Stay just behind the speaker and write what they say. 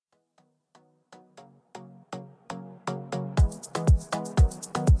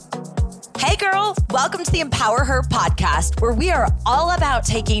girl. Welcome to the Empower Her podcast, where we are all about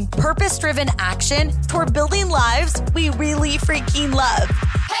taking purpose-driven action toward building lives we really freaking love.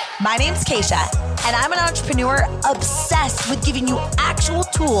 My name's Keisha, and I'm an entrepreneur obsessed with giving you actual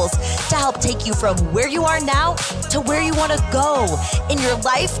tools to help take you from where you are now to where you want to go in your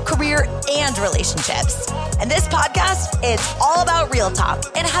life, career, and relationships. And this podcast is all about real talk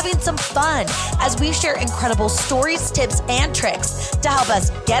and having some fun as we share incredible stories, tips, and tricks to help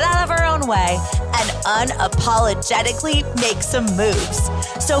us get out of our own way and unapologetically make some moves.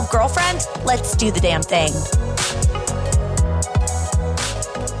 So, girlfriend, let's do the damn thing.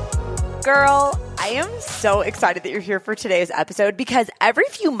 Girl, I am so excited that you're here for today's episode because every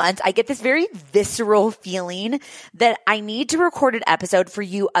few months I get this very visceral feeling that I need to record an episode for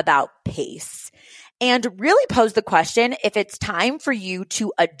you about pace and really pose the question if it's time for you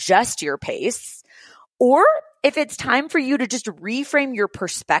to adjust your pace or if it's time for you to just reframe your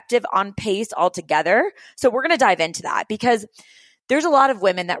perspective on pace altogether. So we're going to dive into that because there's a lot of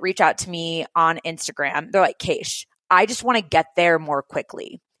women that reach out to me on Instagram. They're like, Keish, I just want to get there more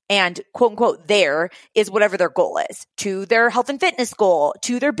quickly. And quote unquote, there is whatever their goal is, to their health and fitness goal,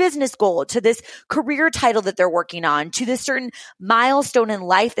 to their business goal, to this career title that they're working on, to this certain milestone in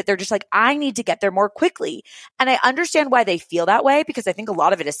life that they're just like, I need to get there more quickly. And I understand why they feel that way because I think a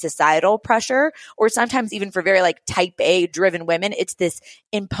lot of it is societal pressure, or sometimes even for very like type A driven women, it's this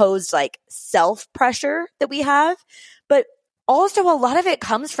imposed like self pressure that we have. But also, a lot of it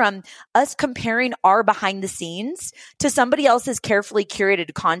comes from us comparing our behind the scenes to somebody else's carefully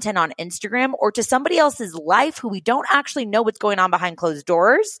curated content on Instagram or to somebody else's life who we don't actually know what's going on behind closed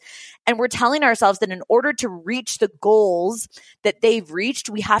doors. And we're telling ourselves that in order to reach the goals that they've reached,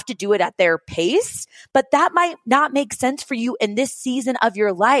 we have to do it at their pace. But that might not make sense for you in this season of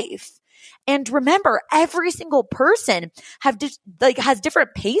your life. And remember, every single person has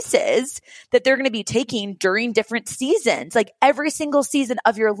different paces that they're going to be taking during different seasons. Like every single season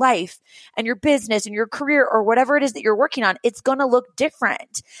of your life and your business and your career or whatever it is that you're working on, it's going to look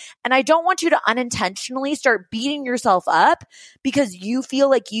different. And I don't want you to unintentionally start beating yourself up because you feel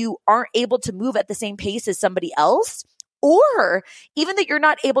like you aren't able to move at the same pace as somebody else. Or even that you're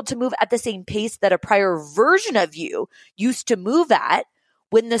not able to move at the same pace that a prior version of you used to move at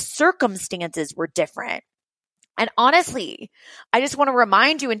when the circumstances were different. And honestly, I just want to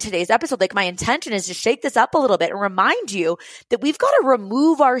remind you in today's episode, like my intention is to shake this up a little bit and remind you that we've got to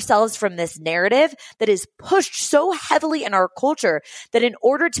remove ourselves from this narrative that is pushed so heavily in our culture that in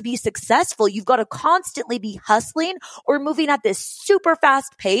order to be successful, you've got to constantly be hustling or moving at this super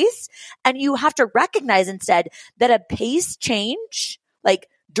fast pace. And you have to recognize instead that a pace change, like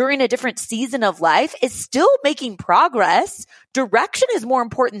during a different season of life, is still making progress. Direction is more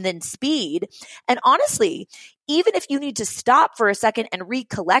important than speed. And honestly, even if you need to stop for a second and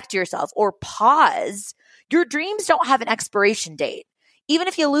recollect yourself or pause, your dreams don't have an expiration date. Even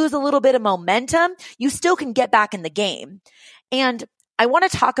if you lose a little bit of momentum, you still can get back in the game. And I want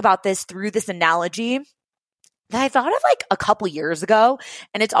to talk about this through this analogy that I thought of like a couple years ago,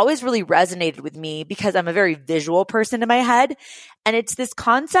 and it's always really resonated with me because I'm a very visual person in my head, and it's this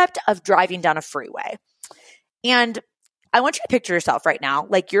concept of driving down a freeway. And I want you to picture yourself right now,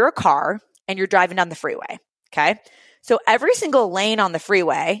 like you're a car and you're driving down the freeway, okay? So every single lane on the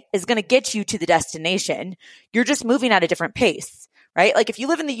freeway is going to get you to the destination. You're just moving at a different pace. Right? Like if you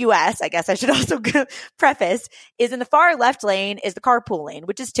live in the US, I guess I should also preface, is in the far left lane is the carpool lane,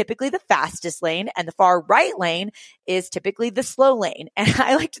 which is typically the fastest lane, and the far right lane is typically the slow lane. And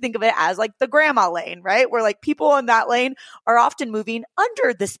I like to think of it as like the grandma lane, right? Where like people in that lane are often moving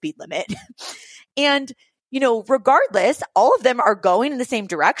under the speed limit. And regardless, all of them are going in the same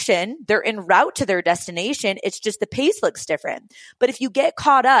direction. They're en route to their destination. It's just the pace looks different. But if you get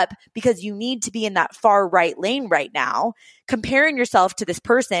caught up because you need to be in that far right lane right now, comparing yourself to this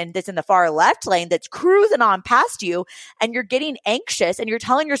person that's in the far left lane that's cruising on past you, and you're getting anxious and you're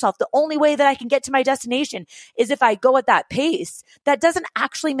telling yourself the only way that I can get to my destination is if I go at that pace, that doesn't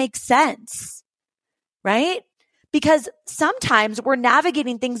actually make sense, right? Because sometimes we're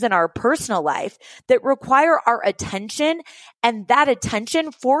navigating things in our personal life that require our attention, and that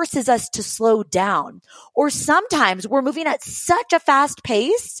attention forces us to slow down. Or sometimes we're moving at such a fast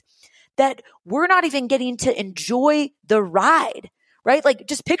pace that we're not even getting to enjoy the ride, right? Like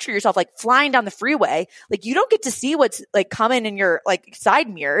just picture yourself like flying down the freeway. Like you don't get to see what's like coming in your like side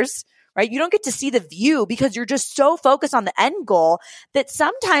mirrors, right? You don't get to see the view because you're just so focused on the end goal that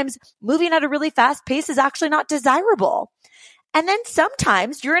sometimes moving at a really fast pace is actually not desirable. And then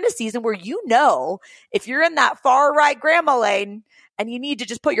sometimes you're in a season where if you're in that far right grandma lane and you need to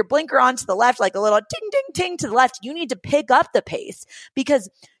just put your blinker on to the left, like a little ting, ting, ting to the left, you need to pick up the pace because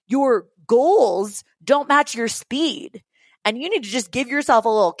your goals don't match your speed and you need to just give yourself a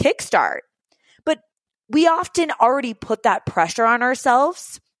little kickstart. But we often already put that pressure on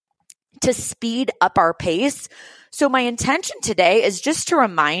ourselves to speed up our pace. So my intention today is just to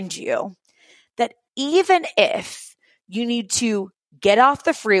remind you that even if you need to get off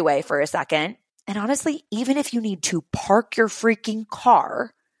the freeway for a second, and honestly, even if you need to park your freaking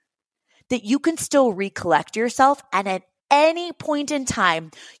car, that you can still recollect yourself, and at any point in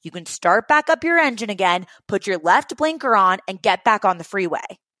time, you can start back up your engine again, put your left blinker on, and get back on the freeway.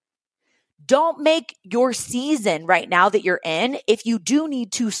 Don't make your season right now that you're in, if you do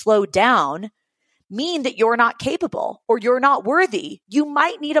need to slow down, mean that you're not capable or you're not worthy. You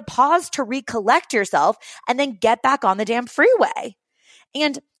might need a pause to recollect yourself and then get back on the damn freeway.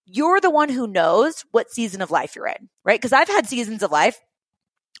 And you're the one who knows what season of life you're in, right? Because I've had seasons of life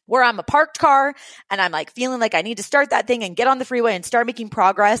where I'm a parked car and I'm like feeling like I need to start that thing and get on the freeway and start making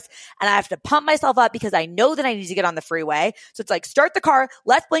progress. And I have to pump myself up because I know that I need to get on the freeway. So it's like, start the car,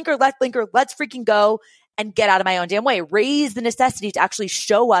 left blinker, let's freaking go and get out of my own damn way. Raise the necessity to actually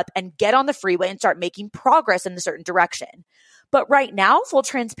show up and get on the freeway and start making progress in a certain direction. But right now, full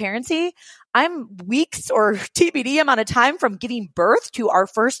transparency, I'm weeks or TBD amount of time from giving birth to our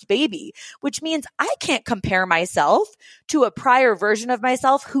first baby, which means I can't compare myself to a prior version of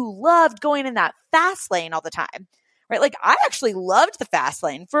myself who loved going in that fast lane all the time, right? Like I actually loved the fast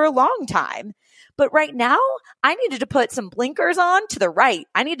lane for a long time. But right now, I needed to put some blinkers on to the right.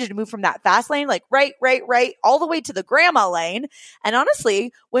 I needed to move from that fast lane, like right, all the way to the grandma lane. And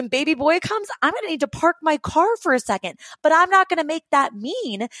honestly, when baby boy comes, I'm going to need to park my car for a second. But I'm not going to make that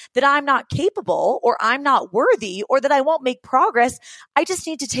mean that I'm not capable or I'm not worthy or that I won't make progress. I just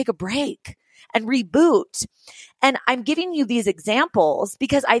need to take a break and reboot. And I'm giving you these examples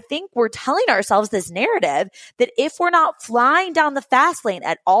because I think we're telling ourselves this narrative that if we're not flying down the fast lane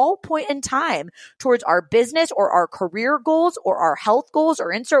at all point in time towards our business or our career goals or our health goals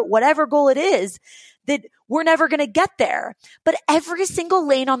or insert whatever goal it is, that we're never going to get there. But every single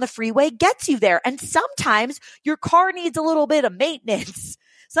lane on the freeway gets you there. And sometimes your car needs a little bit of maintenance.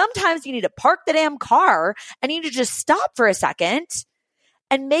 Sometimes you need to park the damn car and you need to just stop for a second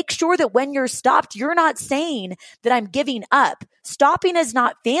and make sure that when you're stopped, you're not saying that I'm giving up. Stopping is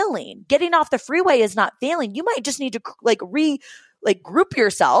not failing. Getting off the freeway is not failing. You might just need to group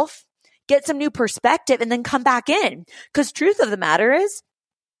yourself, get some new perspective, and then come back in. Because truth of the matter is,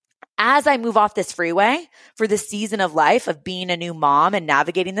 as I move off this freeway for the season of life of being a new mom and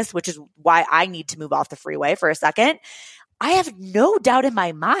navigating this, which is why I need to move off the freeway for a second, I have no doubt in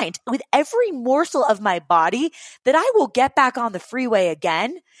my mind with every morsel of my body that I will get back on the freeway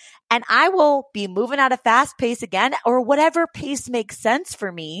again and I will be moving at a fast pace again or whatever pace makes sense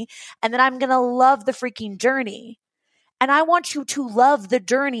for me. And then I'm going to love the freaking journey. And I want you to love the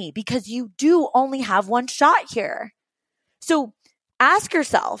journey because you do only have one shot here. So ask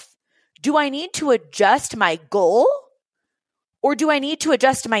yourself, do I need to adjust my goal or do I need to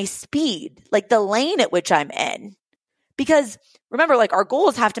adjust my speed, like the lane at which I'm in? Because remember, like our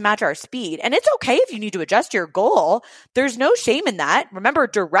goals have to match our speed. And it's okay if you need to adjust your goal. There's no shame in that. Remember,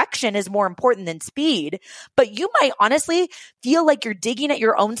 direction is more important than speed. But you might honestly feel like you're digging at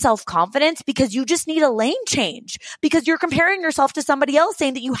your own self-confidence because you just need a lane change because you're comparing yourself to somebody else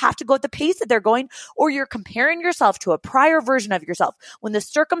saying that you have to go at the pace that they're going, or you're comparing yourself to a prior version of yourself when the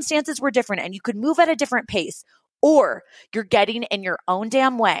circumstances were different and you could move at a different pace. Or you're getting in your own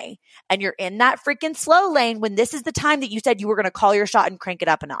damn way and you're in that freaking slow lane when this is the time that you said you were going to call your shot and crank it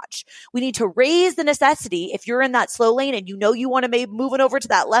up a notch. We need to raise the necessity. If you're in that slow lane and you know you want to maybe move it over to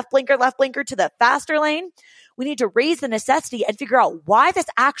that left blinker to the faster lane, we need to raise the necessity and figure out why this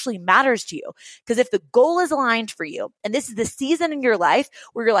actually matters to you. Because if the goal is aligned for you and this is the season in your life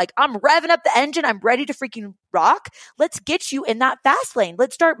where you're like, I'm revving up the engine, I'm ready to freaking rock, let's get you in that fast lane.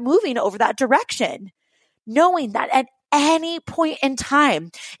 Let's start moving over that direction. Knowing that at any point in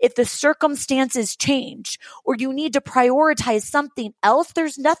time, if the circumstances change or you need to prioritize something else,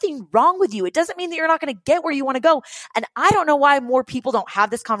 there's nothing wrong with you. It doesn't mean that you're not going to get where you want to go. And I don't know why more people don't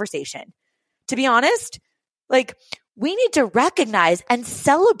have this conversation. To be honest, like we need to recognize and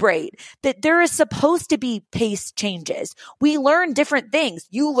celebrate that there is supposed to be pace changes. We learn different things.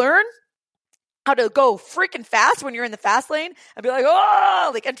 You learn how to go freaking fast when you're in the fast lane and be like,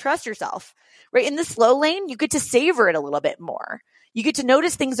 oh, and trust yourself. Right? In the slow lane, you get to savor it a little bit more. You get to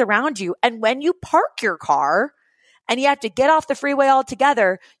notice things around you. And when you park your car and you have to get off the freeway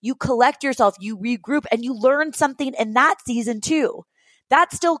altogether, you collect yourself, you regroup, and you learn something in that season too.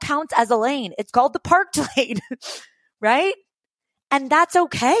 That still counts as a lane. It's called the parked lane, right? And that's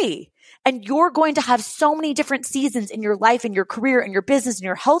okay And you're going to have so many different seasons in your life and your career and your business and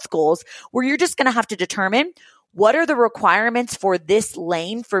your health goals where you're just going to have to determine what are the requirements for this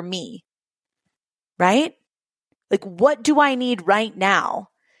lane for me, right? Like, what do I need right now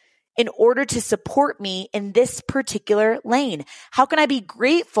in order to support me in this particular lane? How can I be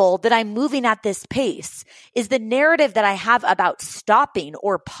grateful that I'm moving at this pace? Is the narrative that I have about stopping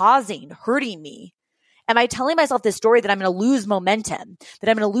or pausing hurting me? Am I telling myself this story that I'm going to lose momentum, that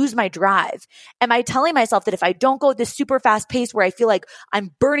I'm going to lose my drive? Am I telling myself that if I don't go at this super fast pace where I feel like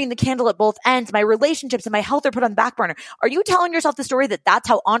I'm burning the candle at both ends, my relationships and my health are put on the back burner? Are you telling yourself the story that that's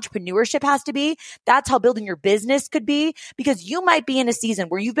how entrepreneurship has to be? That's how building your business could be? Because you might be in a season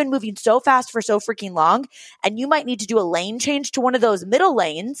where you've been moving so fast for so freaking long, and you might need to do a lane change to one of those middle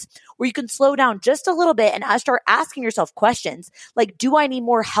lanes where you can slow down just a little bit and start asking yourself questions like, do I need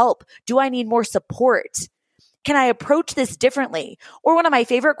more help? Do I need more support? Can I approach this differently? Or one of my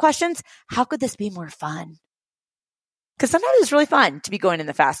favorite questions, how could this be more fun? Because sometimes it's really fun to be going in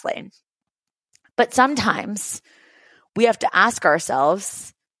the fast lane. But sometimes we have to ask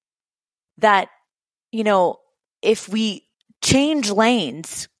ourselves that, if we change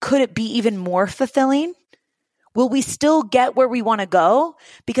lanes, could it be even more fulfilling? Will we still get where we want to go?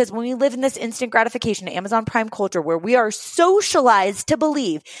 Because when we live in this instant gratification, Amazon Prime culture, where we are socialized to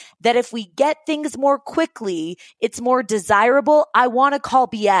believe that if we get things more quickly, it's more desirable, I want to call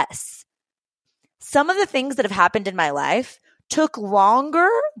BS. Some of the things that have happened in my life took longer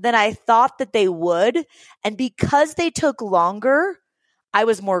than I thought that they would. And because they took longer, I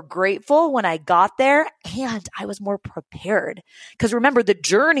was more grateful when I got there, and I was more prepared. Because remember, the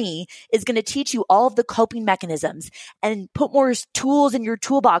journey is going to teach you all of the coping mechanisms and put more tools in your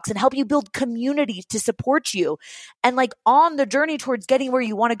toolbox and help you build community to support you. And like on the journey towards getting where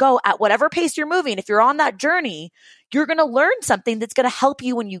you want to go at whatever pace you're moving, if you're on that journey, you're going to learn something that's going to help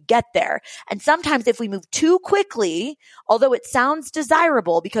you when you get there. And sometimes if we move too quickly, although it sounds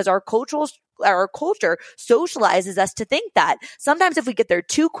desirable because our culture socializes us to think that. Sometimes if we get there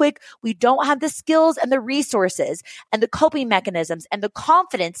too quick, we don't have the skills and the resources and the coping mechanisms and the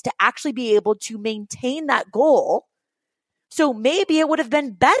confidence to actually be able to maintain that goal. So maybe it would have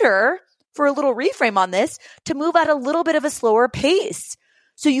been better, for a little reframe on this, to move at a little bit of a slower pace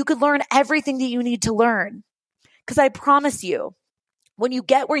so you could learn everything that you need to learn. Because I promise you, when you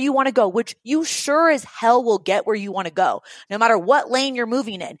get where you want to go, which you sure as hell will get where you want to go, no matter what lane you're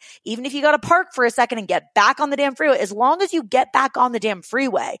moving in, even if you got to park for a second and get back on the damn freeway, as long as you get back on the damn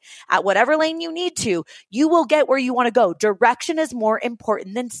freeway at whatever lane you need to, you will get where you want to go. Direction is more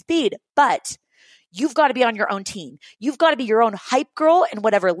important than speed, but you've got to be on your own team. You've got to be your own hype girl in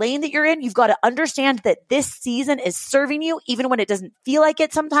whatever lane that you're in. You've got to understand that this season is serving you, even when it doesn't feel like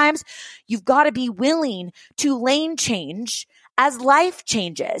it sometimes. You've got to be willing to lane change as life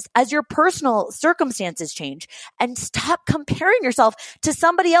changes, as your personal circumstances change, and stop comparing yourself to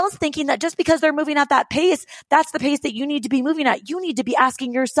somebody else thinking that just because they're moving at that pace, that's the pace that you need to be moving at. You need to be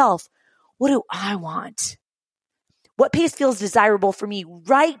asking yourself, what do I want? What pace feels desirable for me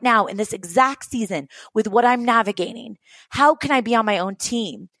right now in this exact season with what I'm navigating? How can I be on my own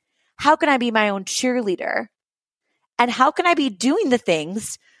team? How can I be my own cheerleader? And how can I be doing the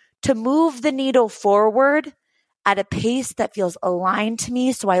things to move the needle forward at a pace that feels aligned to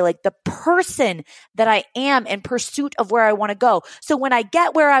me, so I like the person that I am in pursuit of where I want to go? So when I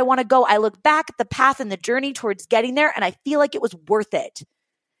get where I want to go, I look back at the path and the journey towards getting there, and I feel like it was worth it.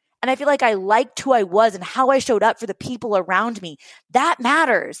 And I feel like I liked who I was and how I showed up for the people around me. That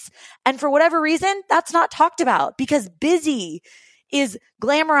matters. And for whatever reason, that's not talked about because busy is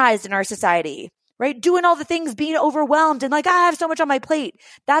glamorized in our society, right? Doing all the things, being overwhelmed and like, I have so much on my plate.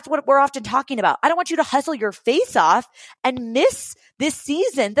 That's what we're often talking about. I don't want you to hustle your face off and miss this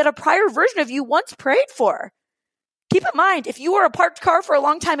season that a prior version of you once prayed for. Keep in mind, if you were a parked car for a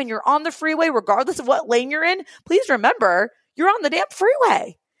long time and you're on the freeway, regardless of what lane you're in, please remember you're on the damn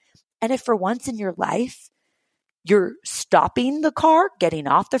freeway. And if for once in your life, you're stopping the car, getting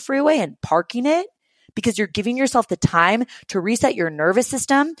off the freeway and parking it because you're giving yourself the time to reset your nervous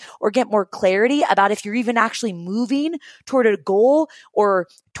system or get more clarity about if you're even actually moving toward a goal or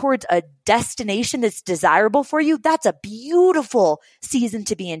towards a destination that's desirable for you, that's a beautiful season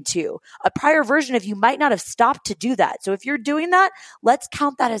to be in too. A prior version of you might not have stopped to do that. So if you're doing that, let's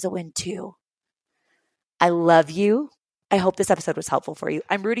count that as a win too. I love you. I hope this episode was helpful for you.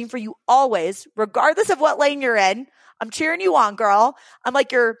 I'm rooting for you always, regardless of what lane you're in. I'm cheering you on, girl. I'm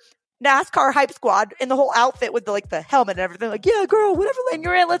like your NASCAR hype squad in the whole outfit with the helmet and everything. Like, yeah, girl, whatever lane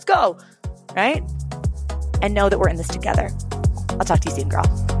you're in, let's go. Right? And know that we're in this together. I'll talk to you soon, girl.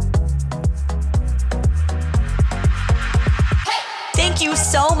 Thank you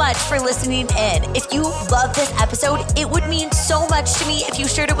so much for listening in. If you love this episode, it would mean so much to me if you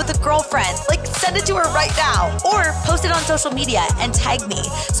shared it with a girlfriend. Like, send it to her right now or post it on social media and tag me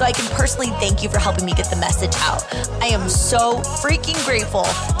so I can personally thank you for helping me get the message out. I am so freaking grateful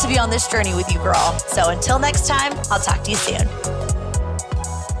to be on this journey with you, girl. So until next time, I'll talk to you soon.